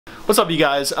What's up, you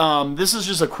guys? This is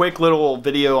just a quick little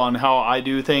video on how I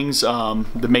do things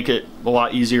to make it a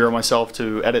lot easier on myself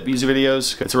to edit music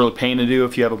videos. It's a real pain to do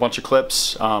if you have a bunch of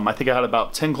clips. I think I had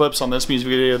about 10 clips on this music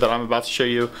video that I'm about to show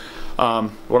you.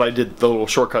 What I did the little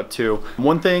shortcut to.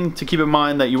 One thing to keep in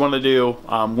mind that you want to do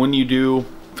when you do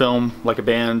film like a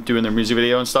band doing their music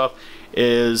video and stuff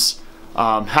is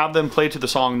have them play to the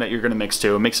song that you're going to mix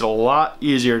to. It makes it a lot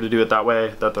easier to do it that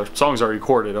way, that the song's already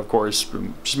recorded, of course.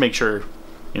 Just make sure,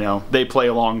 you know, they play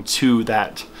along to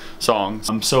that song.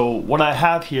 So what I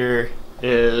have here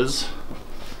is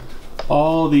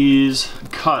all these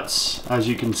cuts, as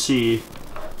you can see,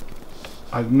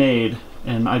 I've made,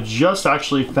 and I just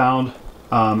actually found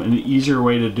an easier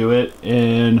way to do it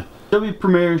in Adobe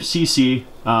Premiere CC.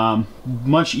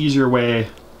 Much easier way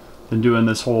than doing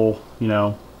this whole, you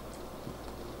know,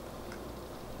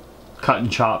 cut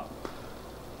and chop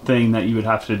thing that you would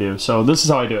have to do. So this is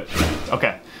how I do it.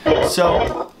 Okay.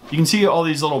 So you can see all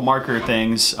these little marker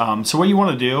things. So what you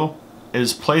want to do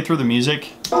is play through the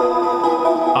music.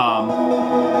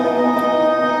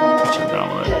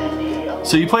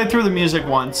 So you play through the music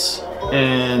once,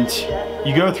 and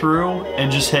you go through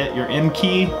and just hit your M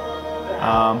key.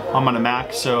 I'm on a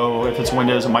Mac, so if it's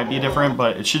Windows, it might be different,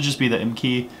 but it should just be the M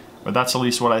key. But that's at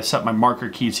least what I set my marker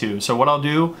key to. So what I'll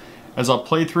do is I'll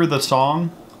play through the song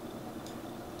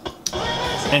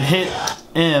and hit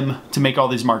M to make all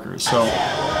these markers. So you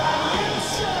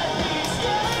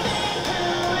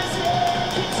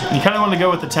kind of want to go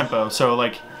with the tempo. So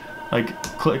like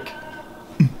click.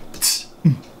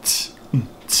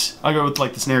 I'll go with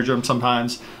like the snare drum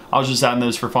sometimes. I was just adding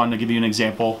those for fun to give you an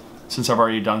example since I've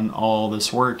already done all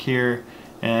this work here.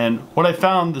 And what I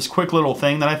found, this quick little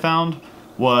thing that I found,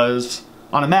 was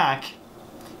on a Mac,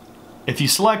 if you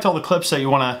select all the clips that you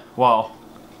want to, well,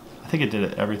 I think it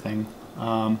did everything.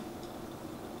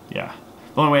 Yeah,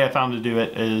 the only way I found to do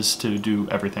it is to do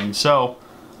everything. So,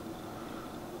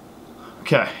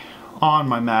 okay, on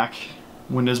my Mac,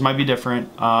 Windows might be different.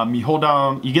 You hold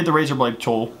down, you get the razor blade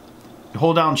tool, you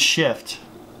hold down Shift,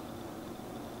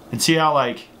 and see how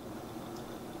like,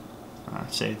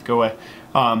 save, go away,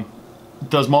 it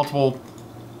does multiple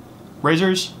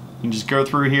razors. You can just go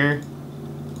through here,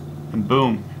 and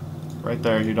boom, right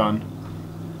there, you're done.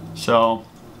 So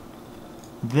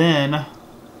then,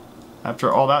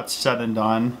 after all that's said and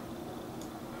done,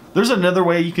 there's another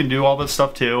way you can do all this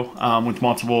stuff too, with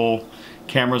multiple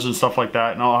cameras and stuff like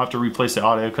that. And I'll have to replace the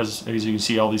audio because, as you can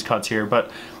see, all these cuts here,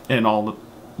 but and all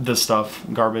this stuff,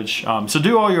 garbage. So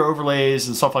do all your overlays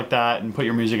and stuff like that, and put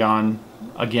your music on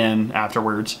again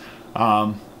afterwards.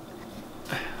 I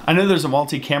know there's a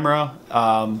multi-camera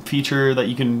feature that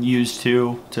you can use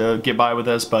too to get by with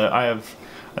this, but I have,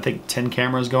 I think, 10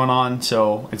 cameras going on,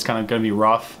 so it's kind of going to be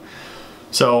rough.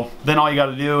 So then all you got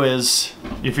to do is,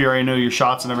 if you already know your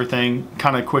shots and everything,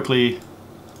 kind of quickly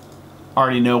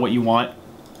already know what you want,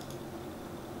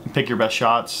 pick your best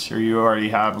shots, or you already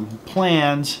have them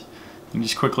planned, you can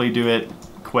just quickly do it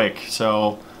quick.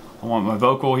 So I want my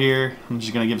vocal here. I'm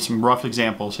just going to give some rough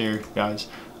examples here, guys,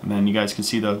 and then you guys can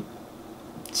see the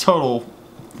total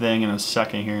thing in a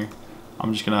second here.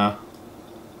 I'm just gonna,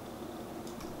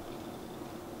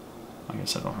 I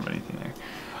guess I don't have anything there.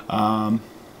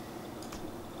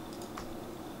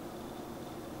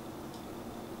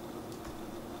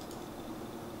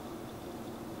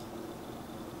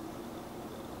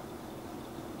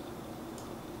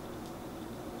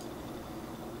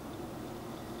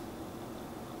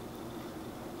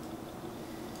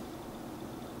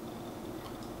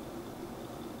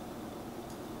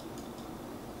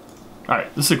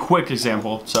 Alright, this is a quick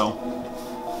example, so,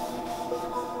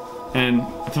 and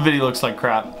if the video looks like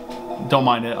crap, don't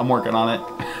mind it, I'm working on it.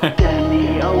 But,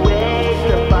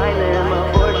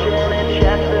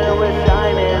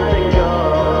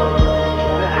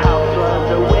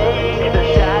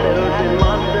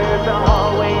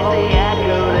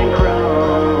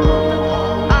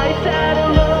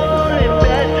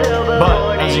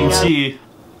 as you can see,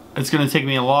 it's going to take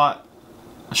me a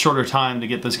shorter time to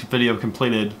get this video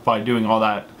completed by doing all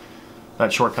that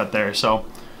shortcut there. So,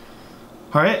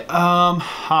 all right,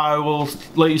 I will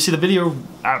let you see the video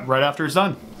right after it's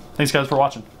done. Thanks, guys, for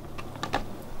watching.